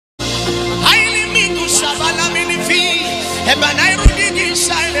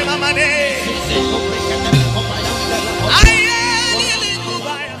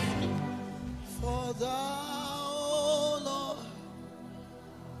For thou, Lord,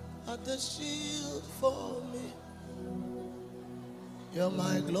 art the shield for me. You're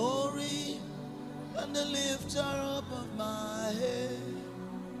my glory and the lifter up of my head.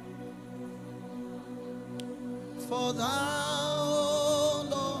 For thou,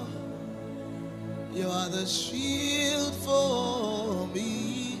 Lord, you are the shield for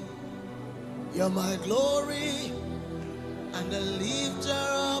me. You're my glory and the lifter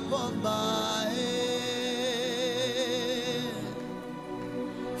up of my head.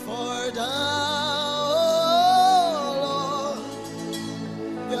 For thou, Lord,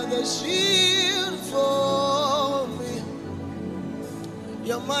 you're the shield for me.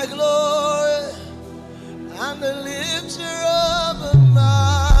 You're my glory and the lifter up of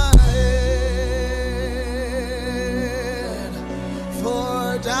my head.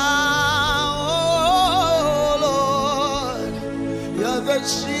 For thou, Lord, you're the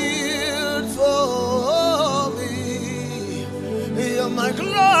shield for me. You're my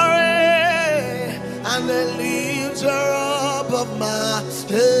glory and the lifter up of my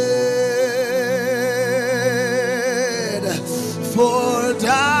head. For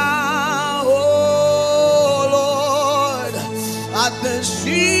thou, Lord, art the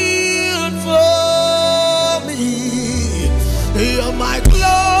shield for me. You're my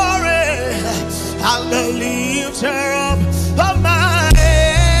glory and the lifter up of my head.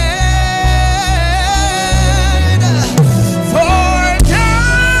 For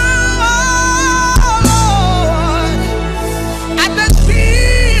thou, Lord, art the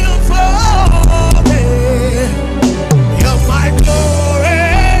shield for me. You're my glory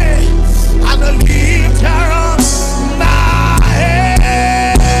and the lifter up my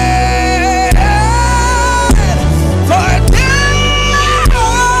head. For thou,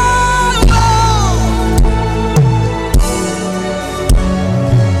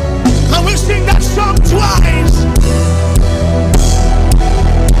 can we sing that song twice?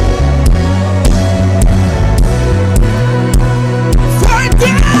 For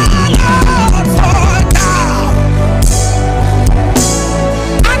thou, Lord, for thou,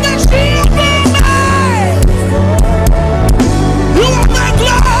 and the shield for me. You are my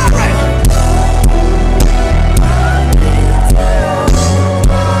glory.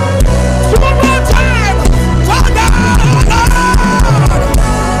 One more time. For thou, Lord.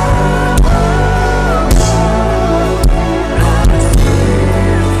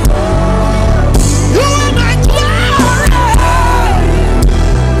 You are my glory.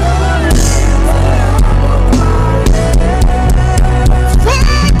 For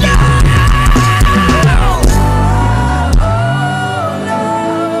thou,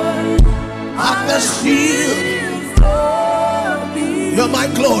 at the shield. You're my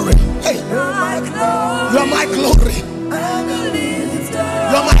glory. Hey, you're my glory.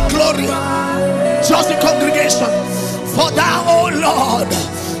 You're my glory. Just the congregation. For thou, O Lord,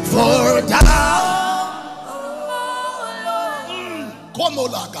 for thou.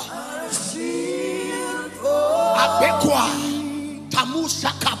 Komolaga. Abekwa.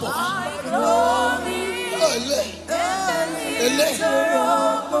 Tamusa kabo. Ele.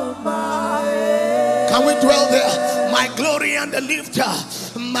 Can we dwell there? My glory and the lifter.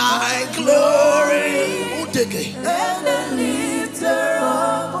 My glory. Udege. And the lifter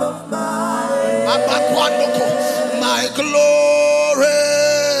up of my head. My glory.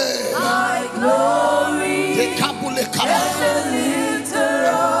 My glory. The kabule And kaba. the lifter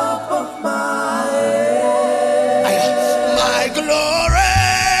up of my head. My glory.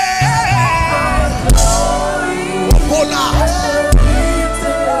 Glory. Opola.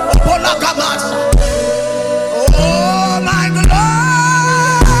 Opola kamas. Oh, my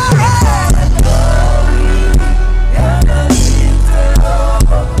glory. And the lifter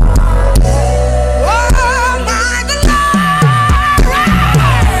up of my head. Oh, my glory.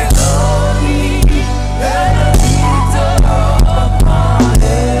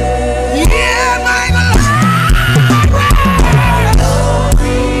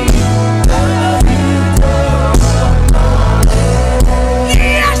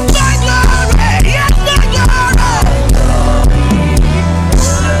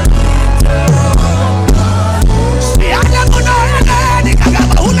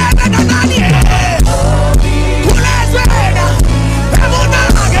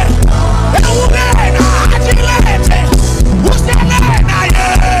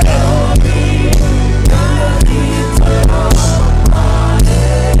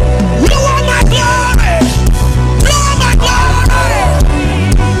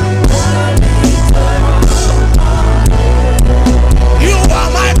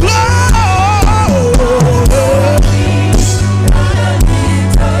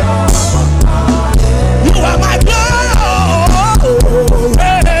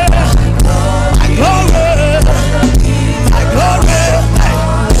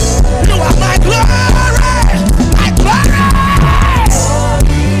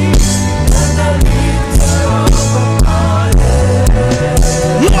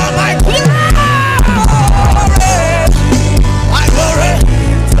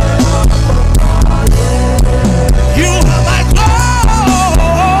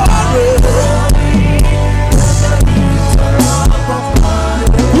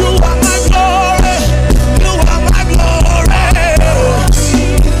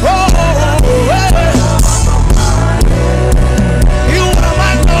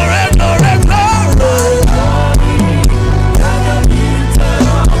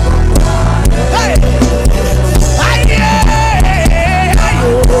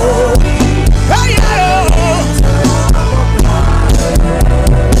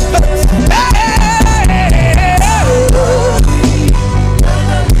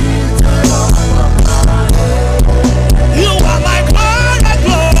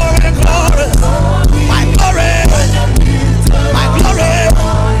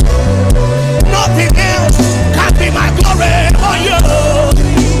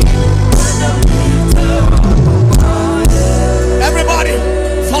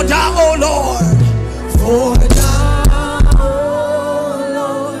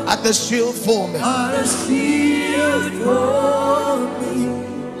 a shield for me. Are a shield for me,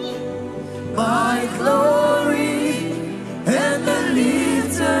 my glory and the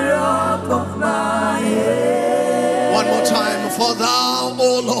lifter up of my head. One more time. For thou,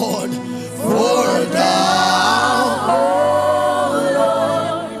 O Lord, for thou, O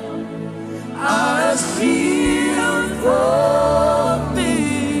Lord, are a shield for me,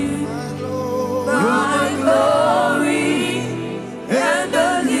 my glory and the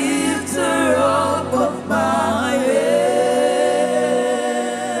lifter up of my head.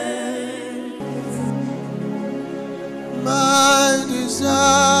 my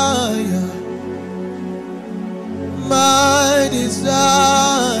desire, my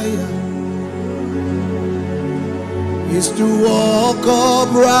desire is to walk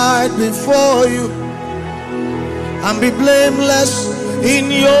upright before you and be blameless in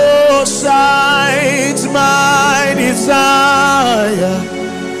your sight. My desire,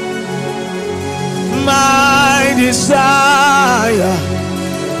 my desire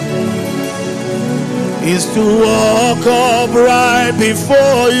is to walk upright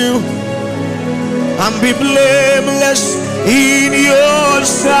before you and be blameless in your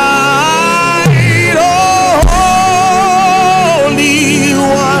sight. Oh, Holy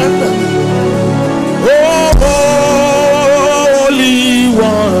One, oh, Holy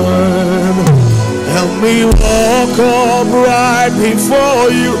One, help me walk upright before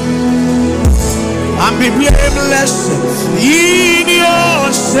you and be blameless in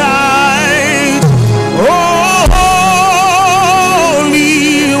your sight. Oh,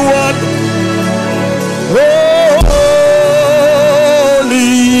 Holy One,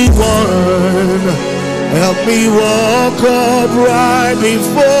 Holy One, help me walk upright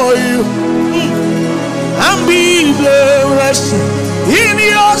before you and be blameless in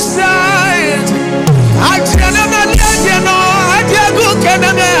your sight. I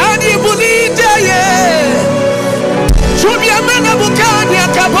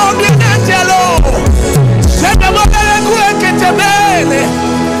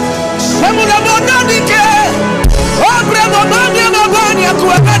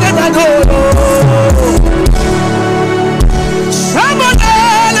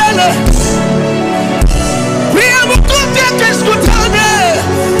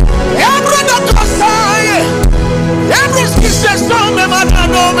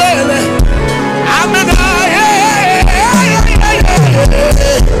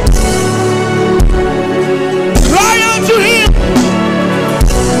cry out to him.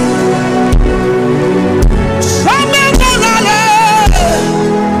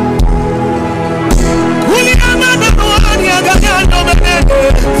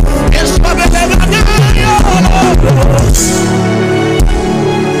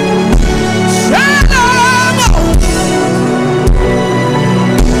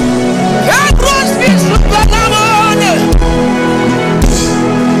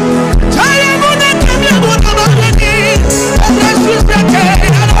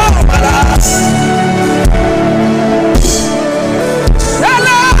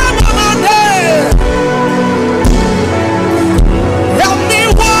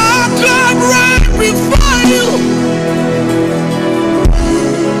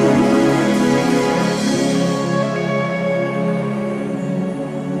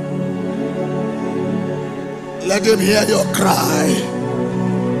 Let him hear your cry.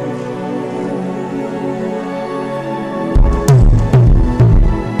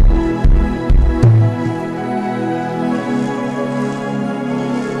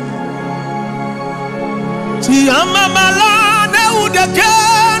 Tiama malane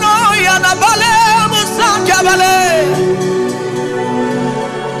udekeno yana bale musaka bale.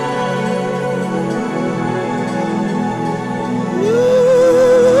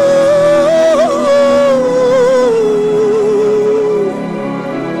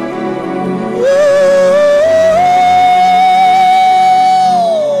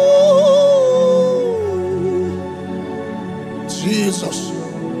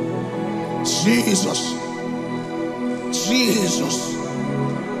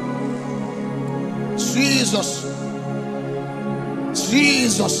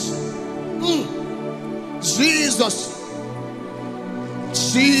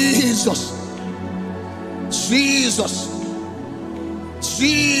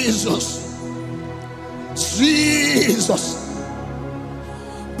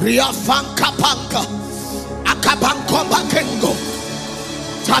 Bria fanka panka akabanko makengo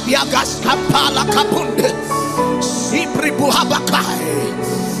tabiagas kampala kapunde sibri buhabakai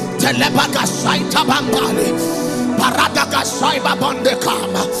telebaga saita bambale paradaga saiba bonde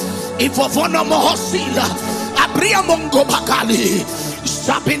kama ivovono mohosila abria mongo bakali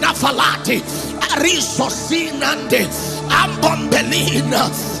Sabina Falati, Ariso Sinande, Ambombelina,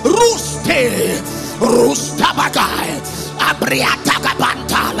 Ruste, Rustabagai, Abriataga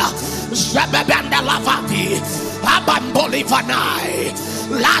Bantala, Zababanda Lavavi, Abamboli Vanai,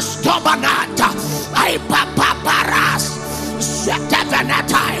 Lastobanata, Aipaparas,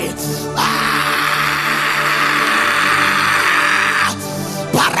 Zetavenatai,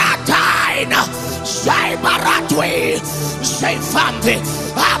 Parataina, Zaibaratwe, Zaifambi,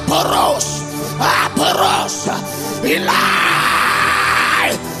 Aporos, Ilai,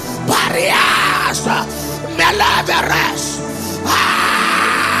 Parias, Melaveres,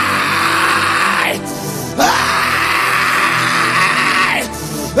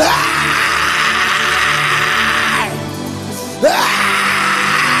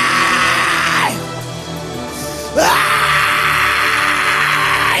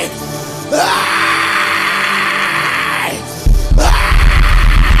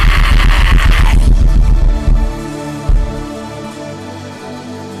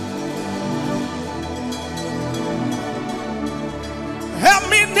 help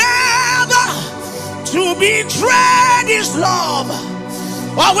me never to betray this love.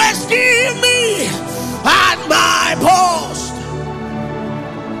 Always give me at my post.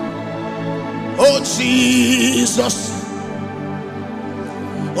 Oh Jesus,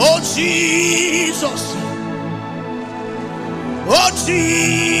 oh Jesus, oh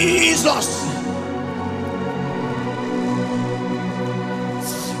Jesus,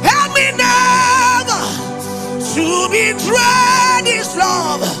 help me never to betray this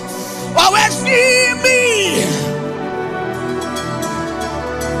love. Always give me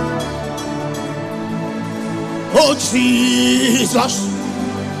oh Jesus.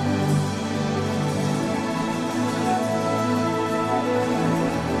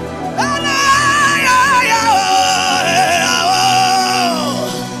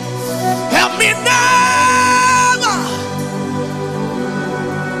 Help me never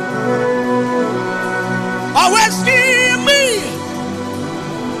always give me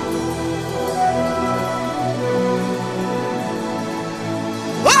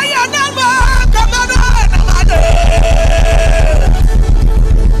oh yeah never come on.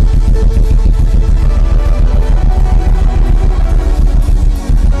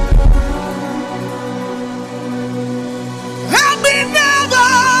 Help me never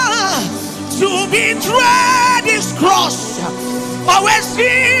to betray this cross. Always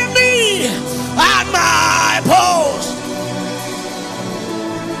see me at my post.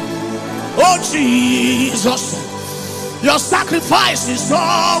 Oh Jesus, your sacrifice is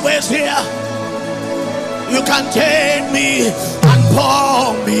always here. You can take me and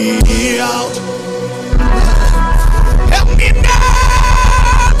pour me out. Help me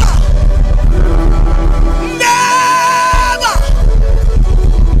never, never.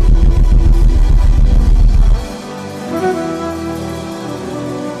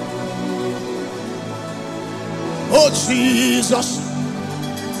 Oh Jesus.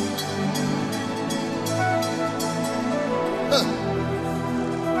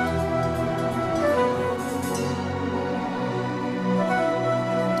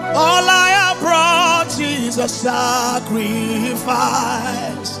 All I have brought is a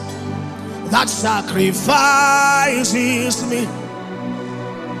sacrifice. That sacrifice is me.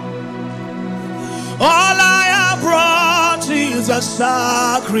 All I have brought is a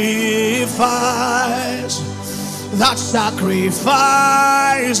sacrifice. That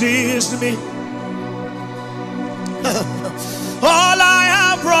sacrifice is me. All I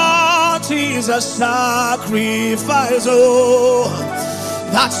have brought is a sacrifice. Oh,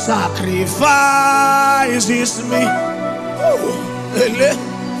 that sacrifice is me.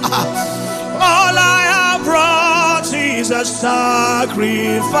 All I have brought is a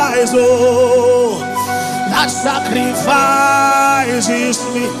sacrifice. Oh, that sacrifice is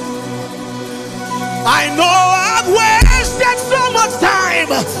me. I know I've wasted so much time.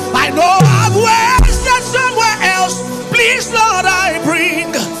 I know I've wasted somewhere else. Please, Lord, I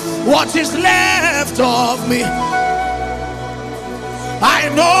bring what is left of me. I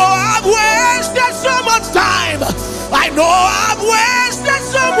know I've wasted so much time. I know I've wasted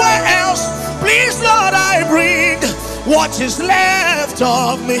somewhere else. Please, Lord, I bring what is left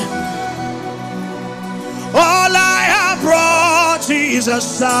of me. All I have brought is a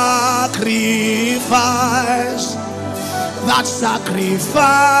sacrifice. That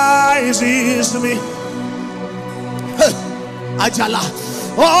sacrifice is me. Ajala.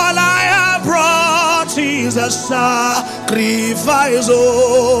 All I have brought is a sacrifice.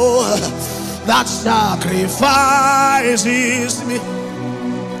 Oh, that sacrifice is me.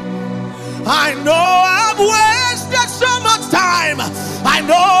 I know I've wasted wasted so much time. I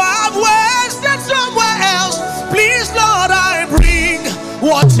know I've wasted somewhere else. Please, Lord, I bring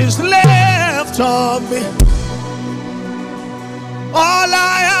what is left of me. All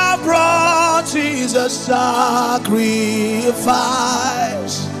I have brought is a sacrifice.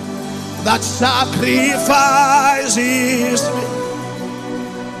 That sacrifice is me.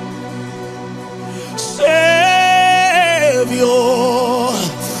 Savior,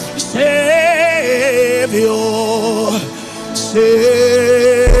 Savior, Savior,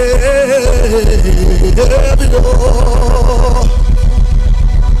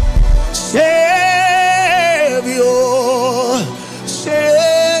 Savior, Savior,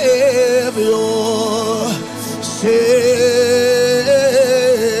 Savior.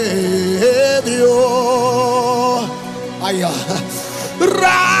 Aya,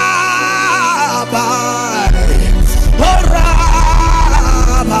 Rabbi, oh Rabbi,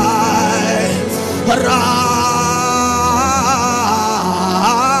 Rabbi,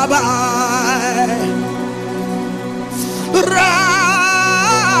 Rabbi, Rabbi,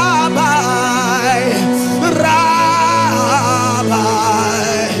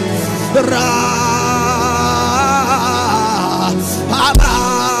 Rabbi,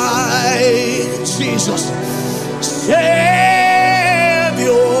 Jesus, Savior,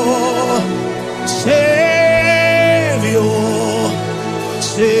 Savior,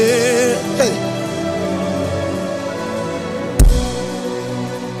 Savior.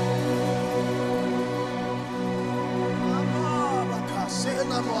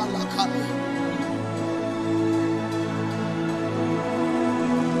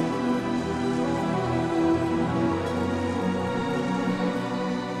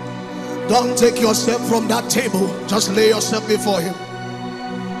 Don't take yourself from that table. Just lay yourself before him.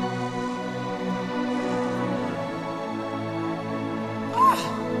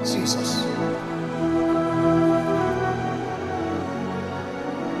 Jesus.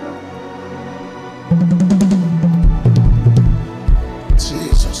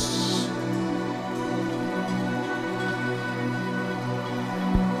 Jesus.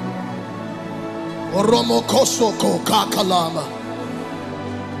 Oromo kosoko kakalama.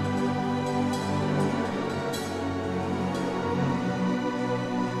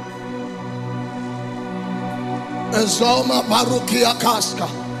 Zoma Barukia Kaska.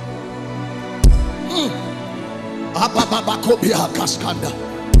 Ababakobia Kaskanda.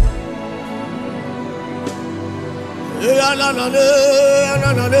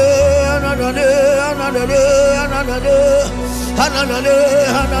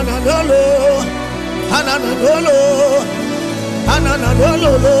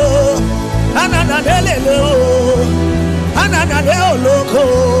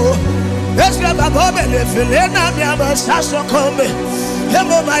 Eske babobe le filena mi abasaso kombe.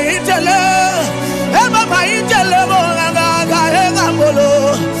 Emo maitele mo nganga ega molo.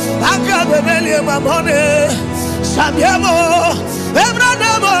 Akabe meli mamone. Sabiemo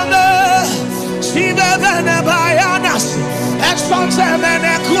ebrane mone. Sibe bene bayanas. Exonse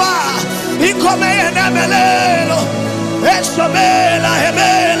mene kwa. Ikome ene melelo. Exomela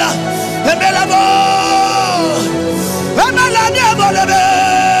emela. Emela bo. Emela niebo lebe.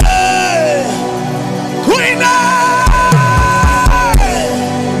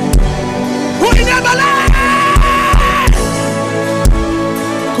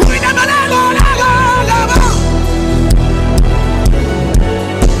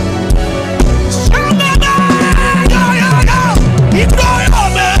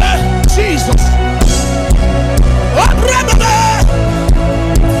 Jesus.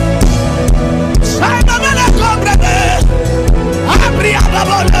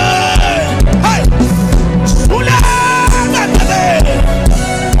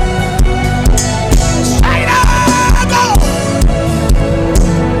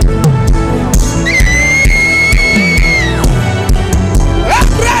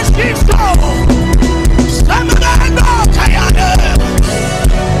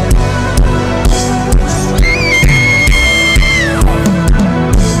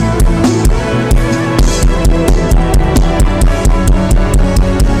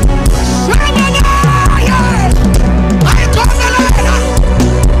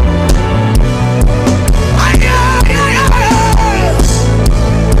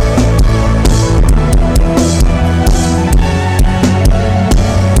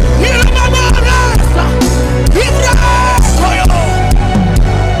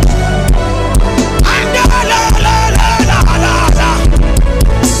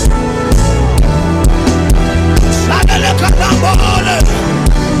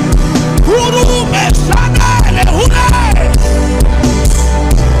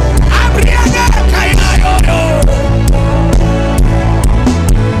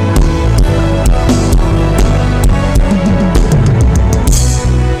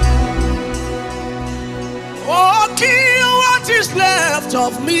 is left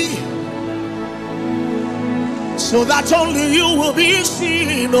of me, so that only you will be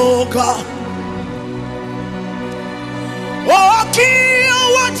seen, oh God. Oh, kill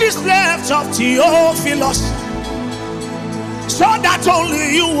what is left of Theophilus, so that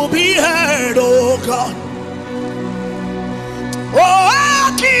only you will be heard, oh God.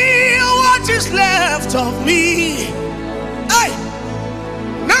 Oh, kill what is left of me. Hey,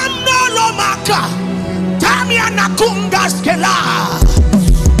 Namno Maka, Tamia Nakunda Skela.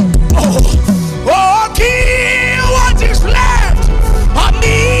 Oh, kill what is left of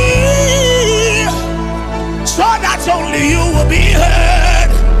me, so that only you will be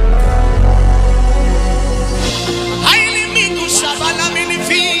heard. I live in Kusabala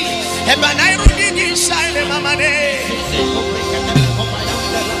Minifi, and I will dig inside the Mamane.